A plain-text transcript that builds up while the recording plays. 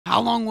How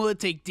long will it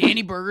take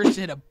Danny Burgers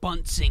to hit a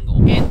bunt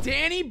single? And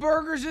Danny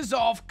Burgers is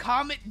off.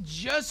 Comment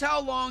just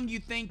how long you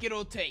think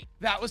it'll take.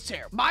 That was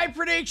terrible. My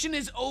prediction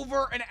is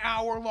over an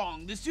hour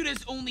long. This dude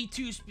has only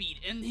 2 speed,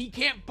 and he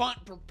can't bunt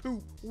for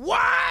poop.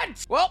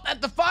 What? Well, at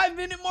the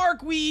 5-minute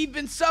mark, we've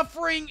been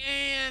suffering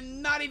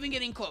and not even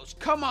getting close.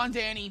 Come on,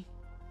 Danny.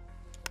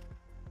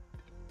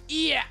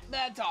 Yeah,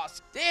 that's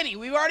awesome. Danny,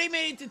 we've already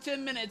made it to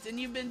 10 minutes, and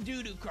you've been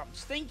doo-doo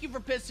crumbs. Thank you for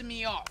pissing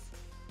me off.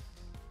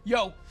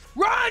 Yo,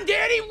 run,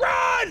 Danny,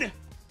 run!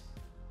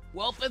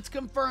 Well, it's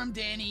confirmed,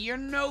 Danny. You're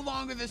no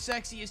longer the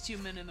sexiest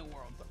human in the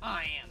world.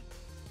 I am.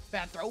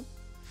 Bad throw.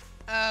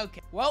 Okay.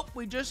 Well,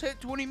 we just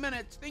hit 20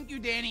 minutes. Thank you,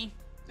 Danny.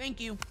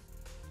 Thank you.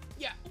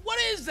 Yeah, what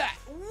is that?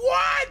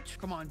 What?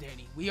 Come on,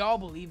 Danny. We all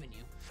believe in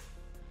you.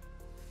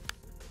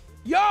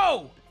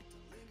 Yo!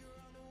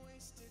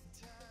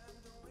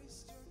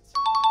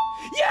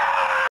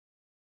 Yeah!